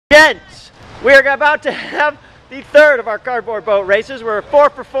Gents, we're about to have the third of our cardboard boat races. We're 4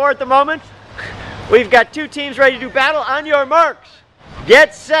 for 4 at the moment. We've got 2 teams ready to do battle. On your marks,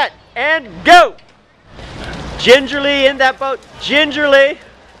 get set, and go! Gingerly in that boat, gingerly.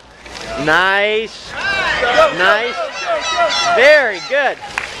 Nice, nice, very good.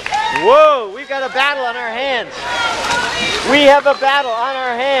 Whoa, we've got a battle on our hands. We have a battle on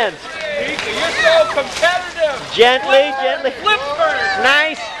our hands. You're so competitive. Gently, gently.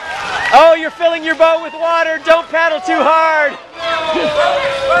 Nice. Oh, you're filling your boat with water. Don't paddle too hard.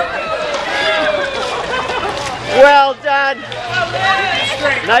 Well done.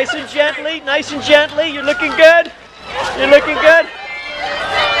 Nice and gently, nice and gently. You're looking good. You're looking good.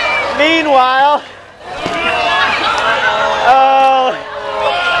 Meanwhile, she's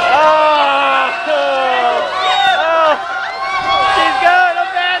gone,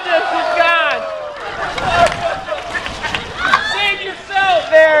 Amanda, she's gone. Save yourself.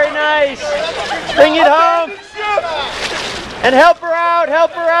 Very nice. Bring it home. And help her out,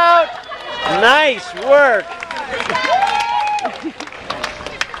 help her out. Nice work.